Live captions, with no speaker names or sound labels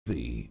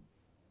V.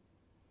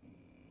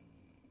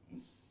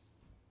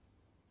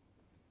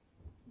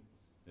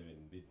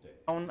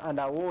 And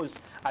I was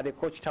at the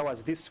coach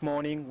towers this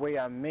morning where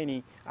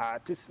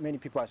at least many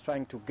people are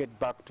trying to get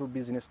back to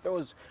business,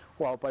 those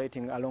who are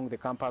operating along the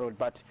Kampala Road.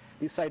 But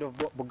this side of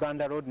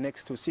Buganda Road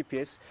next to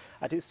CPS,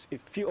 at least a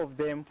few of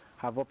them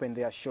have opened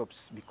their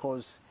shops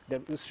because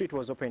the street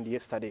was opened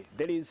yesterday.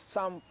 There is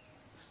some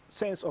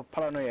sense of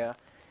paranoia.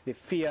 The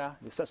fear,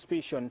 the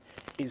suspicion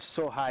is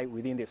so high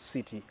within the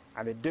city,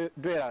 and the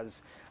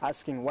dwellers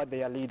asking what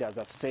their leaders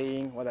are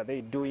saying, what are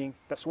they doing.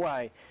 That's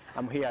why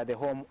I'm here at the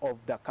home of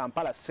the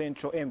Kampala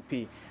Central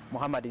MP,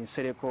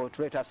 Nsereko,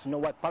 to let us know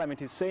what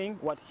Parliament is saying,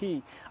 what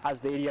he,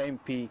 as the area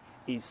MP,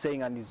 is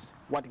saying, and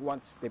what he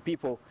wants the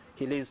people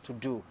he leads to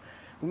do.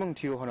 Good morning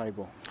to you,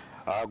 Honorable.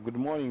 Good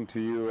morning to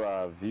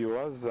you,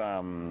 viewers,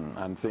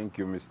 and thank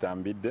you, Mr.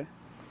 Ambide.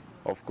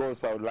 Of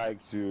course, I would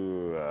like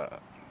to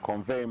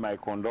convey my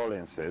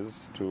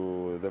condolences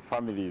to the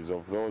families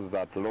of those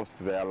that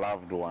lost their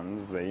loved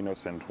ones, the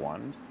innocent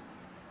ones,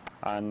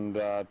 and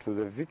to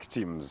the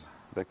victims,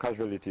 the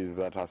casualties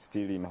that are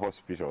still in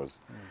hospitals.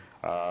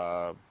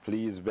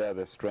 Please bear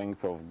the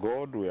strength of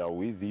God. We are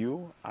with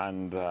you.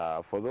 And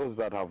for those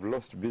that have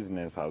lost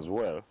business as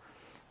well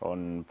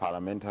on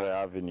Parliamentary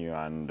Avenue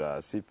and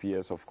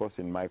CPS, of course,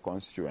 in my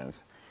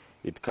constituents,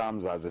 it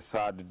comes as a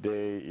sad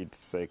day.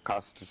 It's a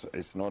cast.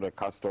 It's not a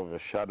cast of a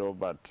shadow,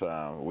 but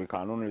we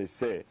can only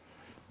say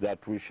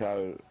that we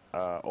shall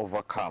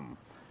overcome,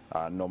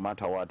 no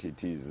matter what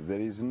it is. There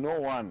is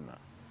no one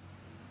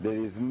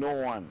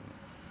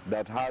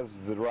that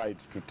has the right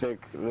to take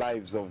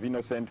lives of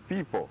innocent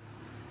people,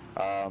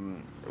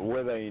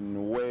 whether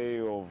in way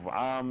of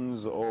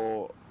arms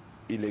or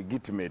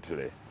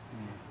illegitimately.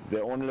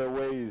 The only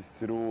way is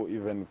through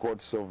even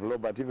courts of law,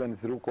 but even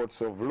through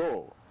courts of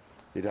law,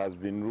 it has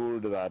been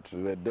ruled that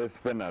the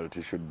death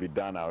penalty should be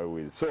done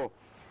away with. So,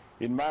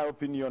 in my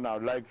opinion, I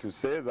would like to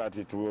say that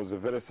it was a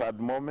very sad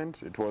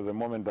moment. It was a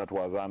moment that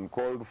was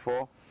uncalled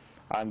for,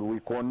 and we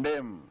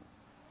condemn,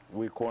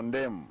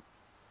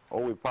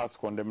 or we pass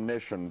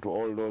condemnation to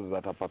all those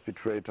that are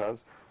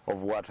perpetrators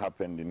of what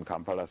happened in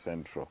Kampala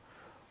Central.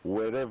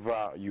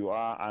 Wherever you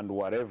are and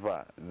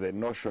whatever the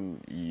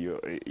notion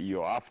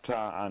you're after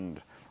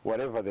and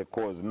whatever the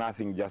cause,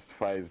 nothing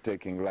justifies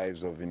taking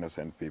lives of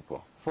innocent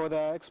people. For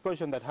the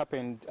explosion that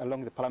happened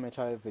along the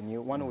Parliamentary Avenue,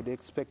 one would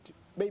expect,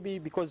 maybe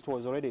because it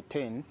was already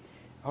 10,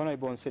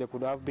 Honorable Nsereko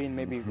could have been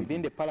maybe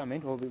within the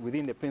Parliament or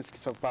within the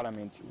premises of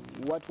Parliament.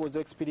 What was the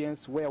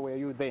experience? Where were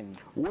you then?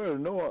 Well,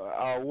 no,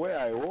 where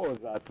I was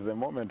at the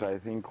moment, I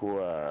think we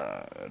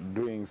were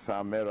doing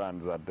some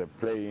errands at the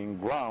playing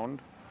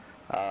ground.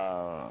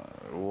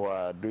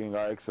 Were doing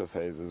our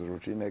exercises,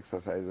 routine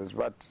exercises,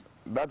 but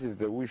that is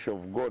the wish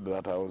of God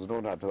that I was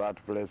not at that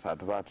place at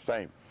that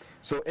time.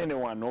 So any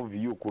one of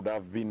you could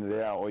have been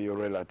there, or your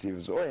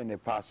relatives, or any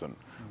person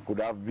could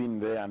have been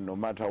there, and no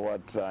matter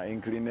what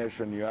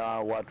inclination you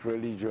are, what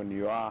religion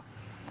you are,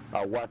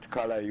 what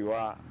color you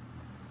are,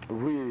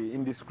 really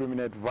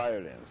indiscriminate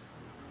violence,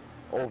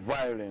 or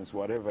violence,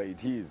 whatever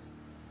it is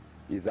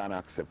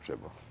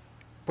unacceptable.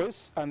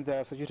 Police and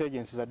the security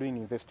agencies are doing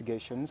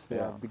investigations. They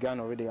have begun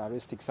already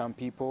arresting some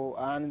people,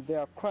 and there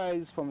are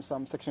cries from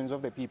some sections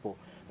of the people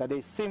that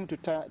they seem to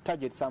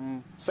target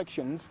some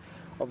sections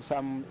of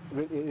some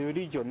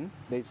religion.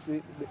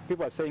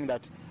 People are saying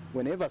that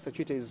whenever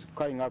security is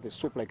carrying out a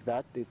swoop like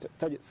that, they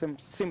seem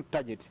to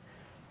target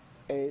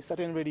a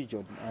certain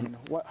religion. And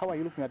how are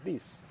you looking at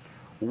this?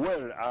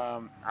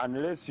 Well,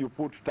 unless you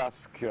put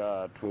task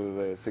to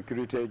the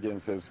security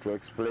agencies to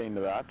explain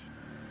that,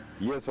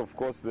 yes, of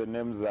course, the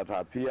names that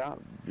appear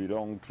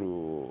belong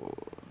to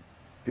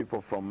people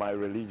from my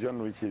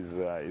religion, which is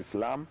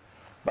Islam.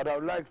 But I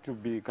would like to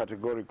be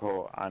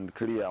categorical and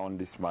clear on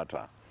this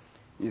matter.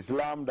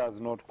 Islam does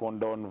not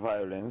condone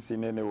violence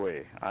in any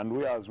way, and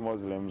we as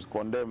Muslims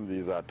condemn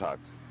these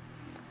attacks.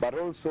 But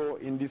also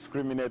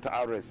indiscriminate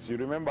arrests. You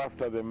remember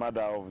after the murder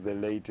of the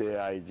late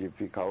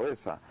IGP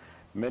Kawesa,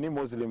 many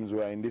Muslims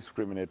were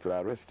indiscriminately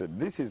arrested.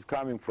 This is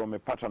coming from a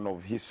pattern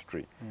of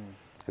history.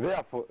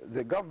 Therefore,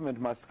 the government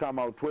must come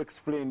out to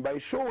explain by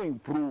showing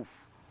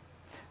proof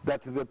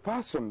that the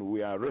person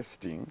we are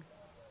arresting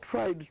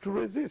tried to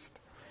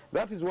resist.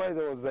 That is why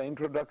there was the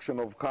introduction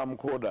of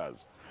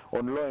camcorders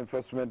on law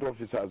enforcement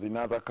officers in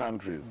other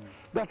countries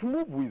that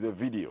move with the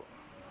video,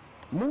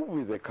 move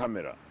with the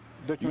camera.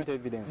 Documented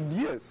evidence.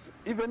 Yes,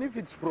 even if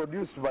it's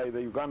produced by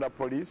the Uganda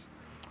police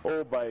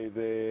or by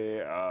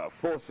the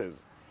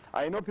forces.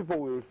 I know people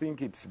will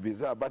think it's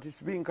bizarre, but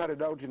it's being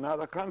carried out in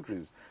other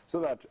countries so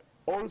that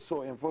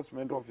also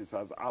enforcement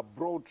officers are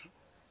brought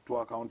to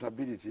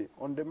accountability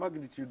on the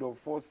magnitude of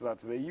force that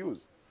they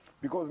use.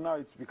 Because now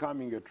it's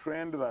becoming a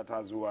trend that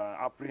as we are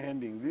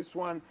apprehending this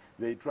one,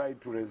 they try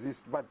to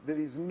resist, but there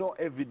is no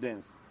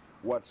evidence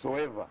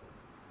whatsoever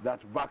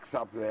that backs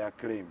up their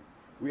claim.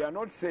 We are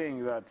not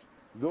saying that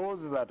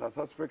those that are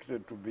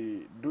suspected to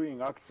be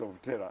doing acts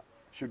of terror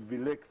should be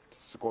left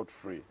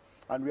scot-free.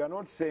 And we are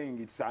not saying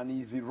it's an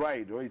easy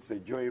ride or it's a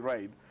joy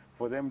ride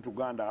for them to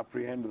go and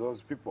apprehend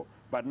those people.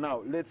 But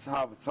now let's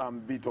have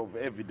some bit of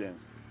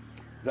evidence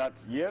that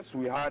yes,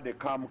 we had a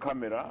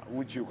camera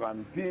which you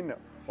can pin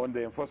on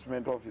the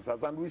enforcement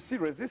officers, and we see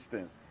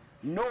resistance.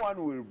 No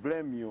one will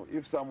blame you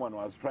if someone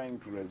was trying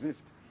to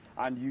resist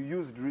and you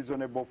used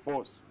reasonable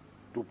force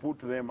to put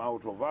them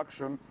out of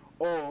action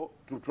or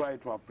to try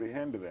to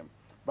apprehend them.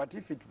 But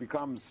if it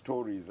becomes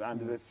stories and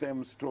the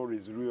same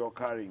stories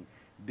reoccurring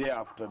day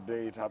after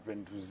day, it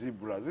happened to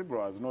Zebra.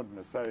 Zebra was not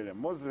necessarily a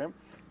Muslim,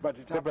 but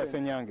it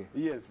happened.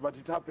 Yes, but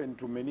it happened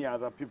to many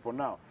other people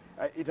now.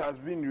 It has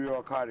been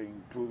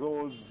reoccurring to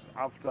those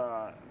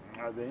after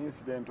the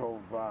incident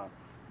of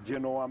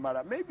General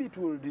Amara. Maybe it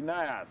will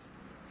deny us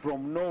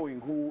from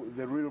knowing who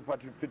the real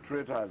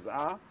perpetrators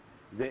are.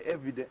 The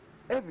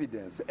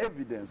evidence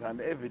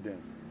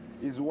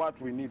is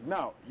what we need.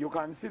 Now, you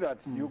can see that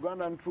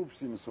Ugandan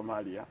troops in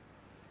Somalia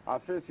are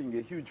facing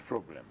a huge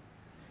problem,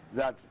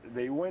 that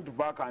they went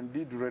back and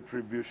did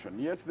retribution.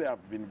 Yes, they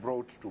have been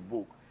brought to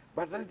book,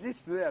 but at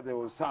least there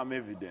was some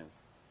evidence.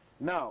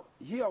 Now,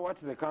 here what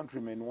the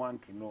countrymen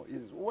want to know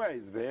is, where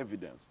is the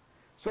evidence?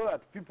 So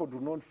that people do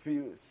not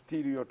feel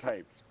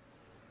stereotyped.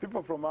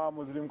 People from our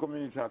Muslim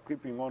community are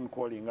keeping on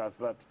calling us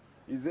that,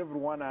 is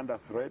everyone under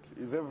threat?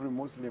 Is every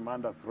Muslim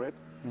under threat?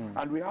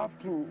 And we have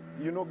to,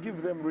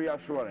 give them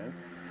reassurance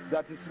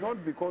that it's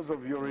not because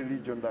of your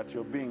religion that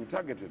you're being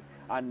targeted.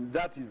 And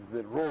that is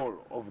the role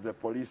of the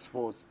police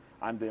force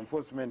and the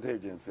enforcement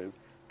agencies,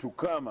 to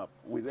come up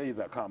with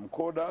either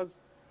camcorders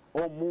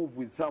or move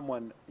with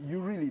someone you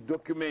really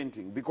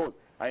documenting. Because,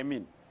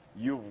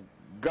 you've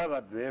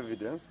gathered the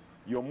evidence,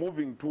 you're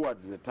moving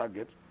towards the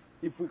target.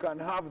 If we can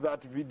have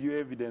that video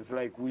evidence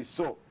like we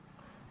saw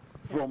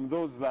from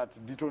those that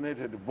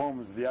detonated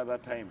bombs the other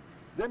time,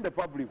 then the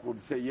public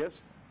would say,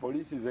 yes,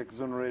 police is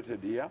exonerated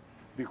here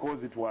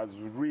because it was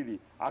really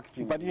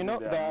acting. But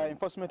the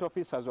enforcement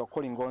officers were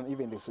calling on,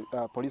 even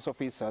the police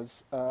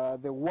officers,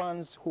 the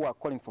ones who are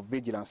calling for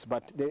vigilance,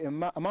 but the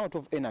amount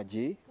of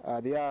energy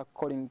they are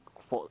calling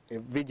for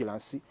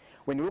vigilance,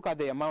 when you look at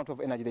the amount of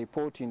energy they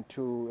put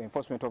into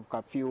enforcement of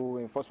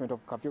curfew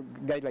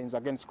guidelines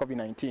against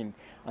COVID-19,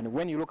 and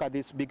when you look at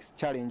this big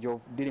challenge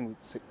of dealing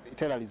with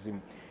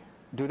terrorism,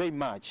 do they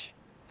match,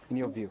 in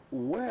your view?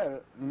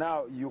 Well,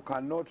 now you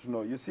cannot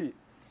know. You see,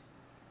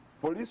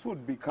 police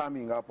would be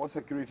coming up, or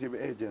security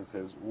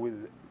agencies,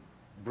 with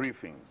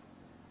briefings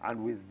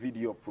and with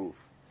video proof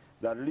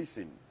that,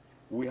 listen,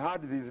 we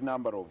had this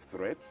number of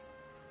threats,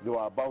 there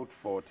were about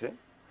 40,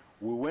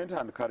 we went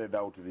and carried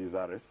out these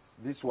arrests,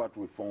 this is what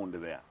we found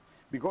there.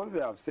 Because they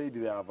have said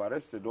they have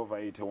arrested over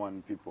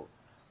 81 people,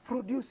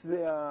 produce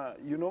their,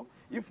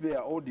 if there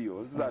are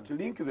audios that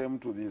link them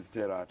to these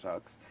terror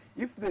attacks,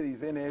 if there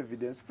is any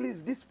evidence,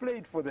 please display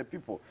it for the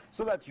people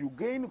so that you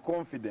gain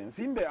confidence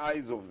in the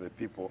eyes of the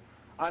people,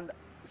 and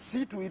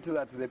see to it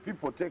that the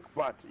people take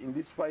part in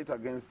this fight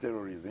against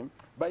terrorism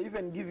by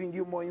even giving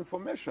you more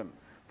information.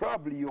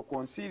 Probably you're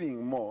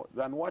concealing more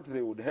than what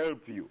they would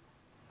help you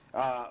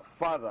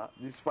further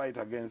this fight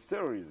against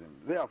terrorism.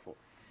 Therefore,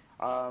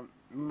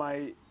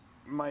 my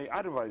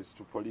advice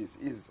to police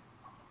is,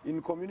 in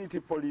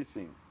community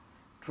policing,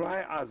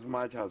 try as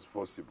much as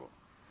possible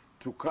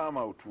to come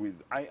out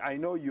with, I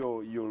know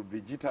you'll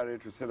be jittery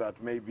to say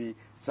that maybe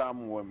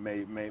some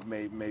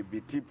may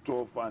be tipped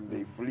off and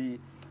they flee,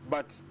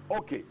 but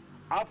okay,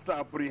 after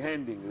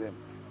apprehending them,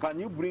 can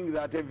you bring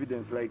that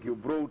evidence like you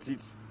brought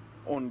it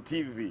on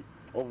TV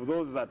of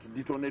those that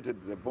detonated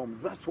the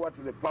bombs? That's what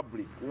the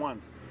public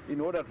wants,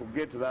 in order to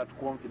get that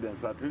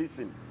confidence that,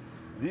 listen,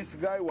 this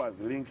guy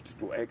was linked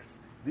to X,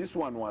 this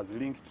one was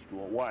linked to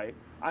Y,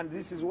 and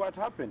this is what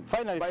happened.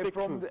 Finally,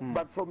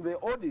 but from the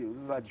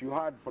audios that you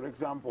had, for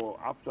example,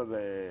 after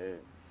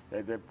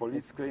the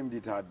police claimed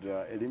it had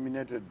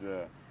eliminated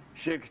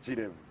Sheikh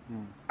Chirev,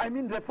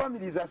 the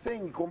families are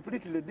saying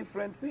completely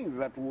different things,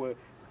 that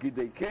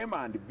they came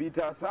and beat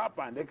us up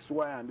and X,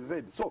 Y, and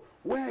Z. So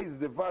where is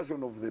the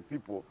version of the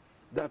people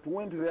that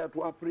went there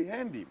to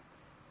apprehend him?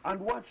 And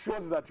what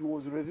shows that he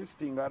was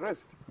resisting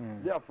arrest?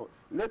 Therefore,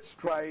 let's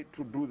try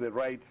to do the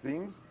right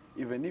things,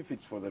 even if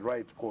it's for the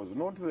right cause,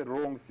 not the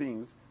wrong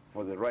things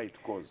for the right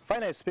cause.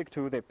 Finally, speak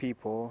to the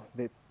people,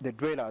 the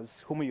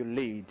dwellers whom you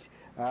lead.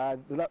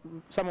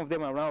 Some of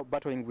them are now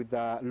battling with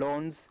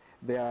loans,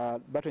 they are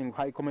battling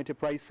high commodity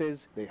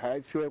prices, the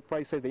high fuel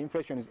prices, the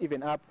inflation is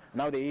even up.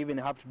 Now they even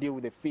have to deal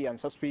with the fear and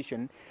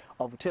suspicion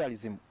of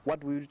terrorism.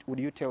 What would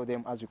you tell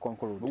them as you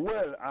conclude?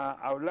 Well,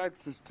 I would like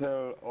to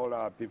tell all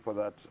our people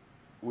that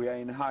we are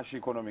in harsh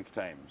economic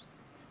times.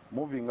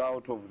 Moving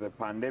out of the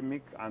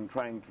pandemic and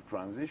trying to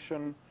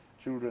transition,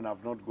 children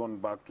have not gone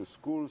back to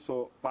school,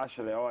 so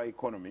partially our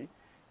economy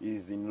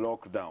is in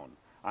lockdown.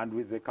 And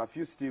with the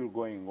curfew still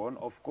going on,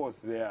 of course,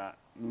 there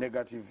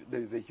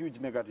is a huge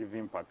negative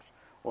impact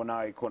on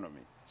our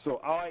economy. So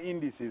our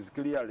indices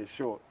clearly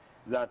show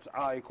that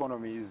our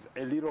economy is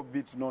a little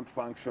bit not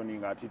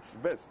functioning at its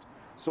best.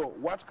 So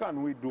what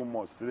can we do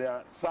most? There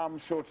are some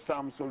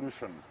short-term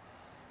solutions.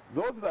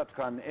 Those that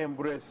can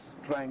embrace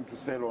trying to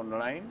sell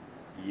online,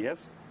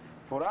 yes.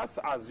 For us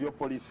as your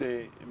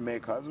policy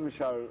makers, we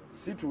shall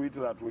see to it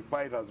that we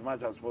fight as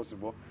much as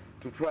possible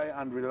to try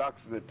and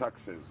relax the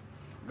taxes.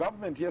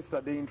 Government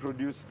yesterday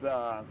introduced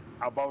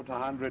about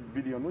 100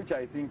 billion, which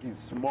I think is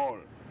small,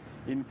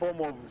 in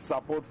form of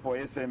support for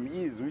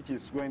SMEs, which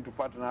is going to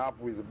partner up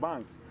with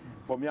banks.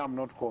 For me, I'm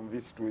not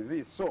convinced with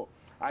this. So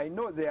I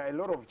know there are a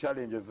lot of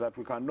challenges that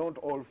we cannot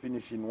all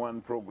finish in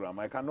one program.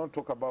 I cannot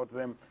talk about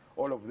them,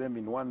 all of them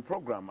in one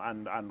program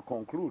and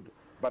conclude.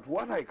 But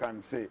what I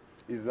can say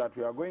is that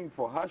we are going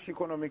for harsh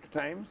economic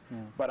times,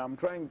 but I'm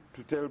trying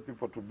to tell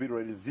people to be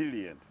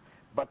resilient.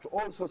 But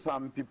also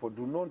some people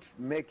do not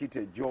make it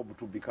a job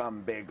to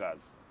become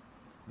beggars.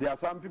 There are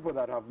some people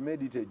that have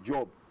made it a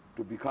job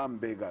to become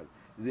beggars.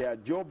 There are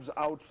jobs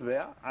out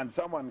there, and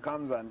someone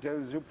comes and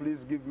tells you,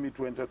 please give me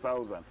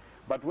 20,000.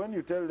 But when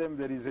you tell them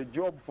there is a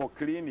job for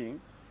cleaning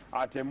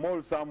at a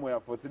mall somewhere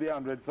for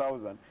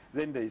 300,000,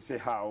 then they say,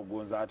 how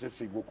goes that?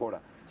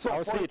 So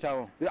I'll see it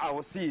out. I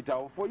will see it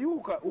out. For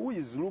you who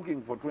is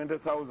looking for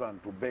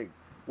 20,000 to beg,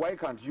 why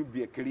can't you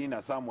be a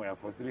cleaner somewhere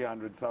for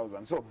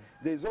 300,000? So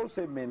there's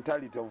also a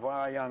mentality of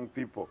our young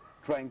people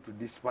trying to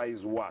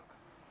despise work.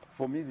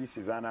 For me, this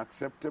is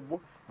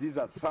unacceptable. These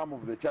are some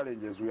of the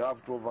challenges we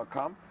have to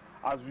overcome.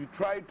 As we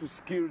try to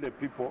skill the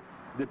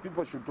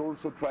people should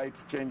also try to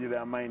change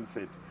their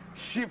mindset.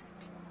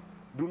 Shift.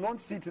 Do not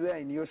sit there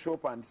in your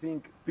shop and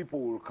think people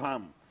will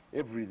come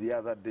every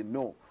other day.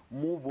 No.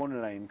 Move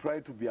online.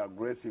 Try to be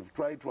aggressive.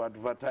 Try to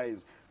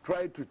advertise.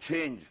 Try to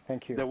change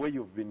the way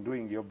you've been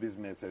doing your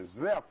businesses.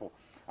 Therefore,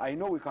 I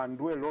know we can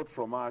do a lot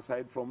from our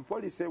side. From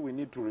policy, we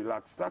need to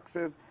relax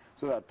taxes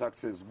so that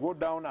taxes go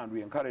down and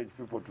we encourage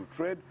people to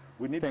trade.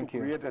 We need to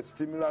create a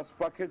stimulus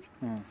package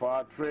for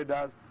our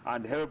traders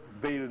and help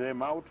bail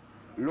them out,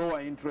 lower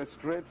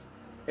interest rates,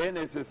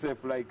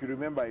 NSSF, like you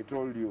remember I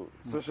told you,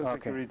 social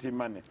security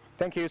money.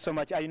 Thank you so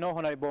much. I know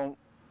Honorable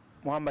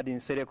Muhammad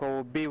Nsereko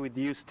will be with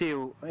you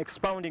still,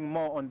 expounding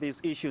more on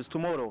these issues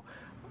tomorrow.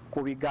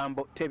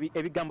 Ebigambo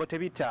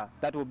Tebita,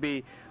 that will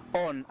be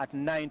on at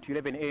 9 to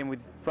 11 a.m. with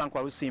Frank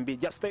Warusimbi.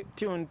 Just stay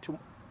tuned to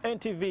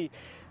NTV.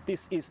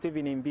 This is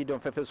Stephen Imbido on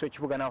Fefe Switch.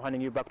 We're now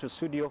handing you back to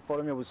studio for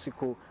Romeo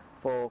Busiku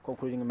for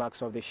concluding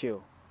remarks of the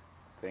show.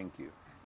 Thank you.